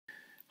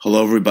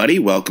Hello, everybody.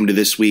 Welcome to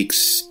this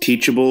week's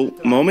Teachable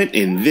moment.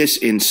 In this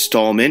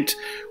installment,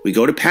 we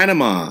go to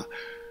Panama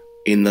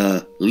in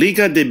the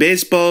Liga de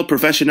Béisbol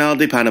Profesional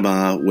de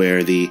Panama,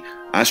 where the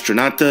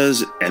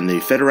Astronautas and the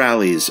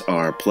Federales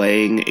are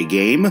playing a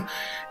game.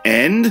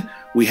 And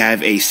we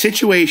have a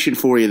situation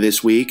for you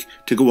this week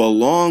to go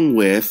along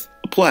with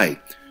a play.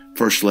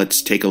 First,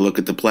 let's take a look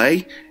at the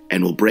play,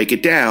 and we'll break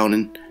it down.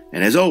 And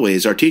as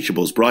always, our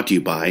Teachable is brought to you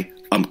by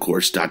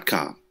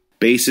umpcourse.com.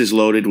 Bases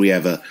loaded. We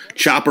have a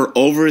chopper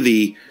over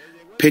the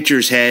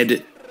pitcher's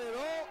head.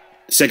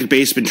 Second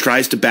baseman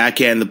tries to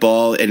backhand the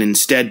ball and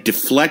instead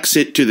deflects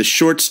it to the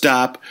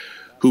shortstop,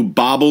 who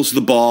bobbles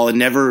the ball and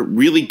never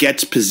really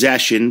gets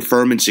possession,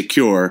 firm and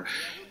secure,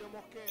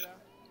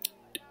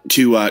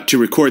 to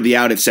record the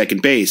out at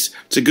second base.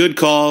 It's a good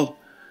call,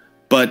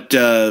 but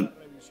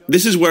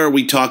this is where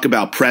we talk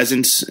about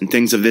presence and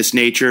things of this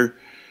nature.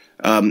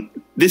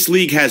 This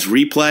league has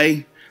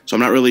replay. So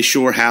I'm not really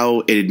sure how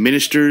it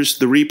administers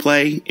the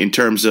replay in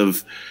terms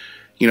of,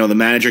 the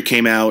manager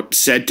came out,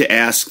 said to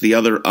ask the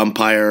other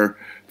umpire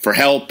for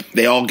help.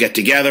 They all get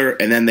together,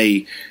 and then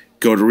they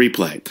go to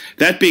replay.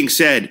 That being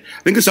said,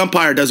 I think this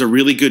umpire does a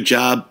really good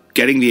job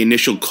getting the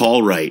initial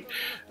call right.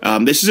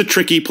 This is a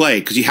tricky play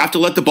because you have to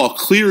let the ball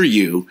clear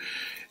you.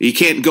 You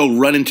can't go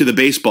run into the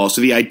baseball.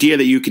 So the idea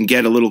that you can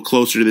get a little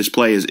closer to this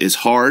play is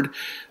hard.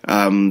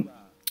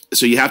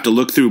 So you have to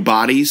look through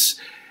bodies.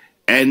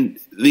 And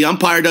the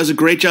umpire does a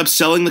great job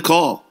selling the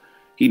call.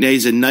 He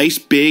lays a nice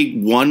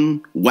big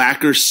one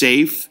whacker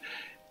safe,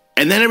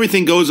 and then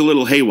everything goes a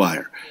little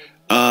haywire.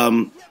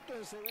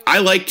 I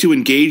like to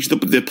engage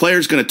the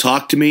player's going to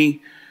talk to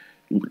me.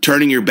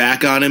 Turning your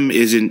back on him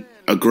isn't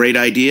a great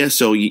idea,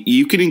 so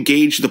you can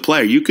engage the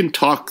player. You can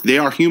talk. They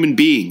are human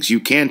beings.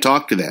 You can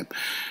talk to them.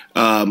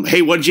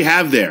 Hey, what did you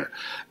have there?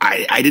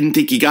 I didn't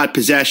think you got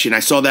possession. I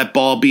saw that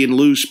ball being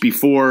loose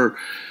before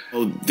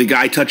the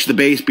guy touched the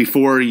base,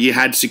 before you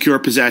had secure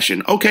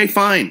possession. Okay,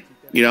 fine.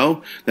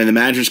 Then the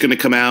manager's going to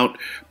come out.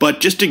 But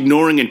just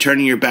ignoring and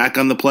turning your back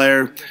on the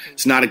player,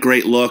 it's not a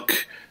great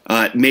look.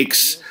 It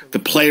makes the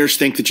players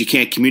think that you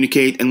can't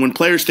communicate. And when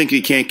players think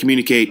you can't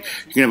communicate,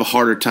 you're going to have a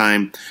harder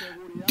time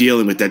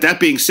dealing with that. That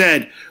being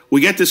said, we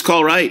get this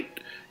call right.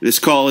 This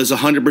call is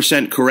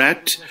 100%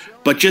 correct.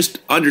 But just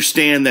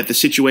understand that the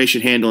situation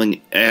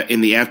handling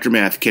in the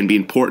aftermath can be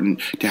important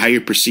to how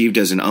you're perceived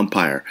as an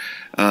umpire.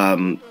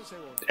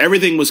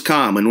 Everything was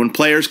calm, and when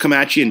players come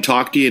at you and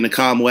talk to you in a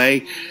calm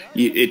way,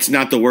 it's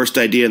not the worst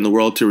idea in the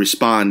world to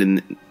respond,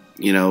 and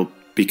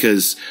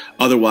because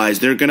otherwise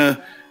they're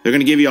gonna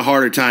give you a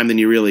harder time than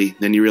you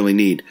really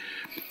need.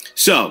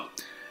 So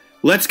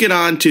let's get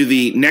on to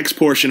the next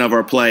portion of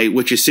our play,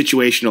 which is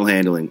situational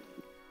handling.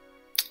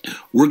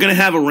 We're going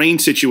to have a rain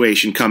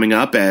situation coming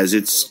up as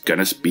it's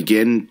going to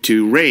begin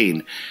to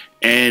rain.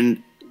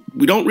 And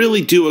we don't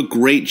really do a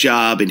great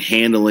job in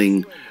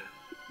handling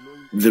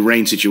the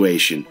rain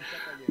situation.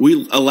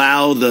 We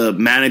allow the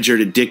manager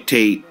to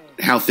dictate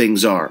how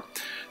things are.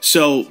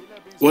 So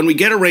when we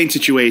get a rain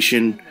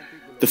situation,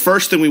 the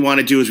first thing we want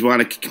to do is we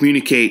want to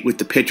communicate with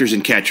the pitchers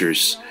and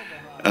catchers.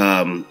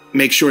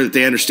 Make sure that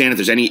they understand if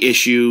there's any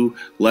issue,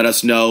 let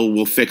us know.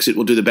 We'll fix it.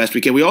 We'll do the best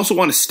we can. We also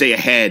want to stay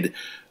ahead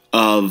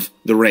of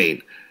the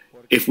rain,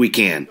 if we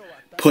can.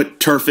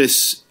 Put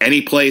turfus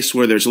any place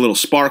where there's a little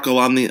sparkle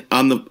on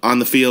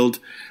the field.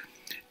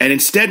 And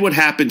instead, what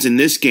happens in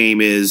this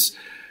game is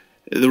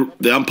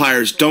the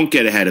umpires don't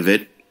get ahead of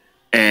it,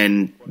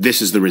 and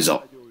this is the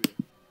result.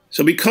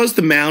 So because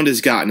the mound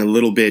has gotten a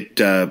little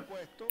bit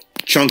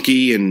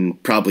chunky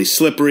and probably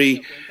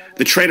slippery,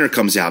 the trainer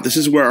comes out. This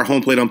is where our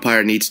home plate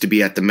umpire needs to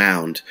be at the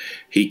mound.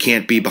 He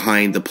can't be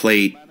behind the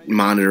plate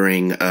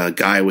monitoring a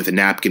guy with a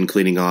napkin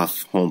cleaning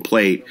off home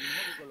plate.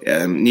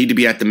 Need to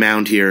be at the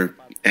mound here,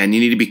 and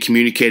you need to be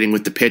communicating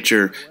with the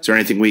pitcher. Is there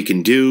anything we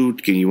can do?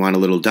 Can you want a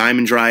little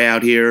diamond dry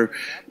out here?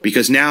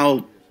 Because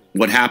now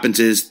what happens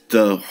is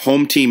the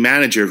home team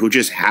manager, who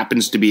just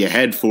happens to be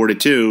ahead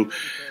 4-2,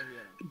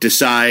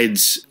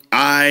 decides,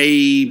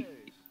 I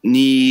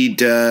need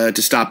to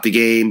stop the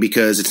game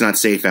because it's not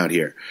safe out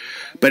here.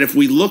 But if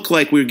we look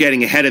like we're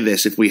getting ahead of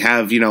this, if we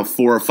have 4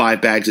 or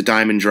 5 bags of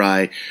diamond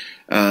dry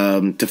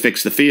to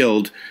fix the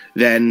field,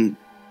 then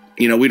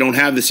we don't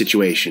have the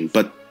situation.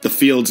 But the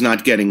field's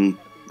not getting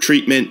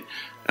treatment.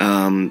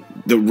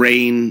 The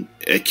rain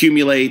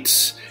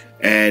accumulates,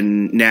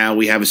 and now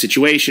we have a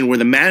situation where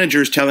the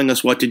manager is telling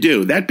us what to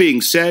do. That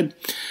being said,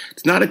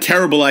 it's not a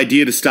terrible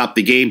idea to stop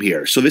the game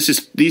here. So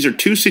these are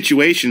two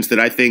situations that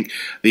I think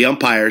the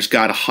umpires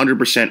got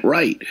 100%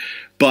 right.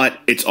 But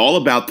it's all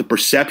about the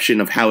perception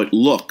of how it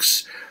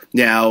looks.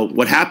 Now,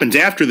 what happens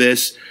after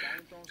this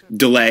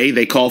delay,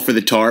 they call for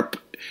the tarp,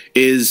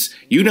 is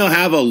you now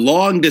have a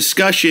long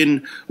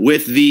discussion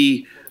with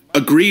the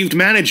aggrieved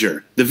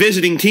manager, the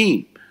visiting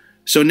team.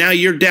 So now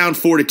you're down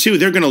 4-2.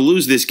 They're going to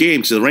lose this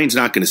game, so the rain's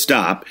not going to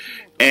stop.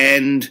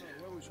 And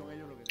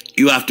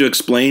you have to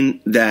explain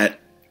that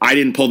I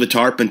didn't pull the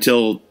tarp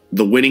until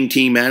the winning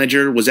team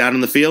manager was out on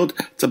the field.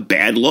 It's a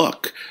bad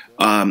look.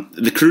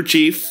 The crew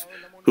chief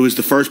who is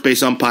the first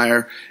base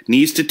umpire,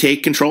 needs to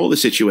take control of the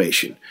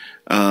situation.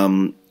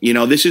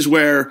 This is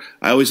where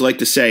I always like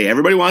to say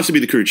everybody wants to be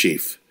the crew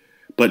chief,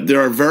 but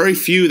there are very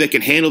few that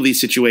can handle these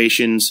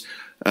situations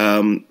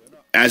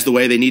as the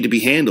way they need to be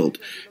handled.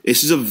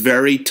 This is a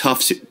very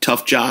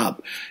tough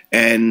job,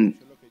 and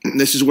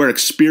this is where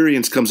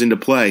experience comes into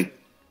play.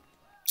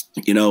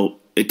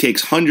 It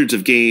takes hundreds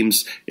of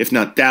games, if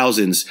not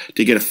thousands,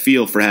 to get a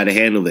feel for how to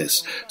handle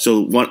this.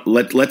 So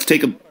let's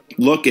take a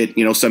look at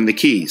some of the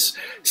keys: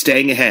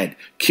 staying ahead,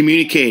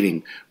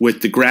 communicating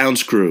with the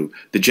grounds crew,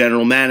 the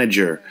general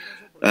manager,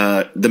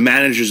 the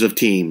managers of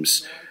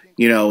teams.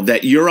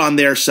 That you're on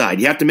their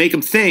side. You have to make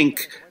them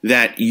think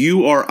that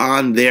you are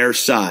on their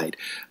side,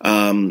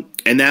 and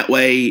that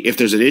way, if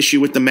there's an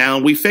issue with the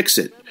mound, we fix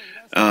it.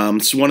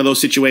 It's one of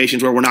those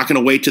situations where we're not going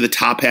to wait to the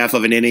top half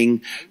of an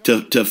inning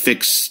to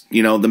fix,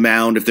 the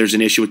mound if there's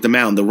an issue with the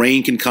mound. The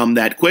rain can come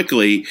that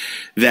quickly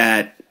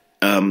that,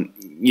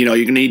 you're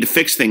going to need to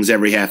fix things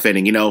every half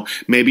inning.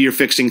 Maybe you're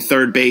fixing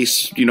third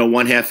base,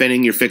 one half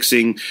inning, you're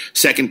fixing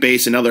second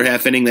base another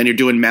half inning, then you're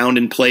doing mound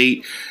and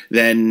plate,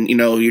 then,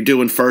 you're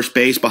doing first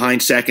base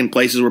behind second,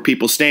 places where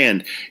people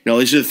stand.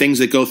 These are the things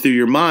that go through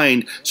your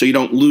mind so you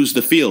don't lose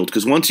the field.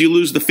 Because once you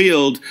lose the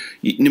field,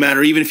 no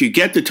matter even if you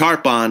get the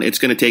tarp on, it's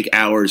going to take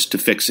hours to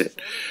fix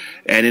it.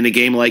 And in a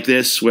game like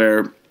this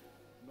where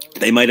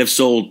they might have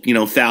sold,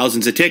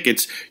 thousands of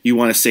tickets, you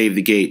want to save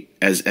the gate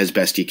as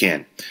best you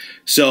can.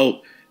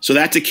 So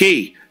that's a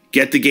key.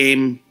 Get the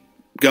game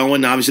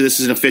going. Obviously, this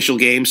is an official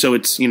game, so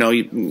it's they're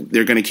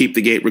going to keep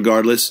the gate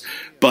regardless.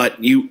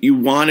 But you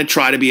want to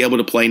try to be able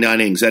to play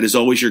 9 innings. That is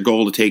always your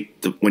goal to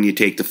take when you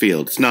take the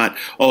field. It's not,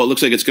 it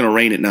looks like it's going to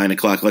rain at 9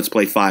 o'clock. Let's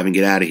play 5 and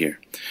get out of here.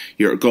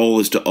 Your goal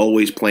is to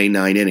always play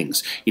 9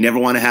 innings. You never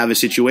want to have a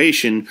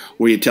situation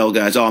where you tell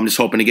guys, I'm just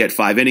hoping to get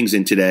 5 innings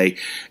in today,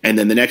 and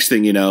then the next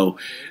thing in the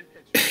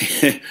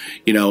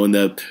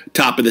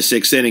top of the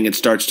 6th inning, it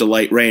starts to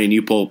light rain and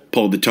you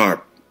pull the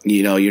tarp.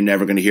 You're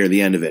never going to hear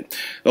the end of it.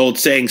 The old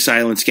saying,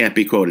 silence can't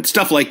be quoted.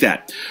 Stuff like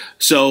that.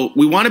 So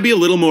we want to be a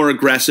little more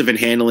aggressive in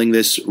handling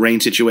this rain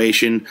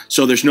situation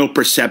so there's no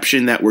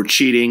perception that we're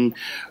cheating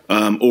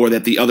or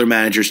that the other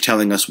manager's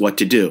telling us what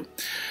to do.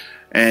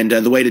 And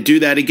the way to do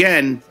that,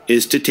 again,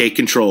 is to take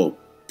control.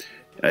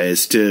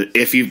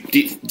 If you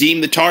deem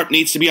the tarp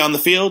needs to be on the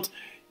field,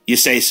 you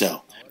say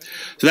so.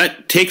 So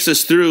that takes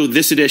us through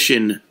this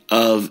edition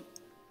of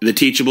the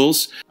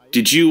Teachables.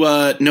 Did you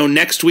know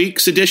next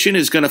week's edition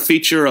is going to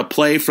feature a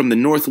play from the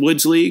North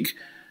Woods League?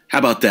 How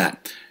about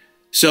that?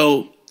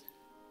 So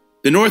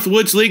the North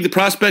Woods League, the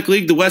Prospect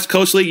League, the West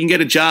Coast League, you can get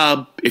a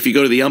job if you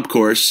go to the Ump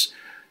Course.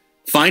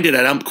 Find it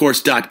at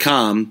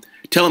umpcourse.com.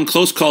 Tell them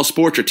Close Call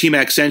Sports or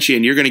tmac sent you,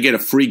 and you're going to get a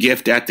free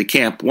gift at the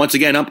camp. Once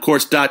again,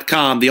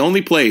 umpcourse.com, the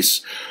only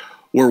place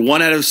where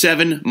 1 out of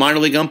 7 minor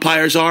league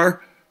umpires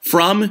are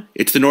from.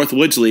 It's the North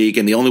Woods League,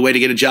 and the only way to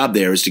get a job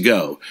there is to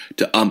go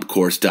to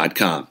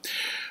umpcourse.com.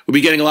 We'll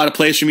be getting a lot of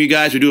plays from you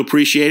guys. We do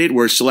appreciate it.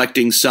 We're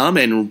selecting some,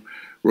 and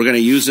we're going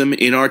to use them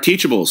in our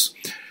Teachables.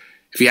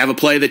 If you have a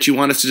play that you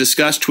want us to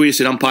discuss, tweet us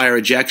at Umpire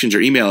Ejections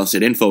or email us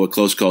at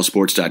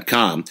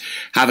info@closecallsports.com.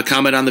 Have a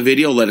comment on the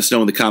video. Let us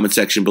know in the comment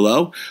section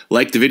below.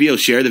 Like the video,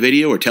 share the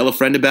video, or tell a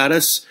friend about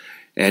us.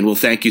 And we'll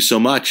thank you so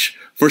much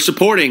for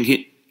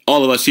supporting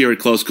all of us here at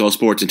Close Call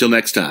Sports. Until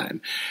next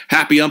time,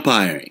 happy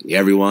umpiring,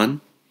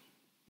 everyone.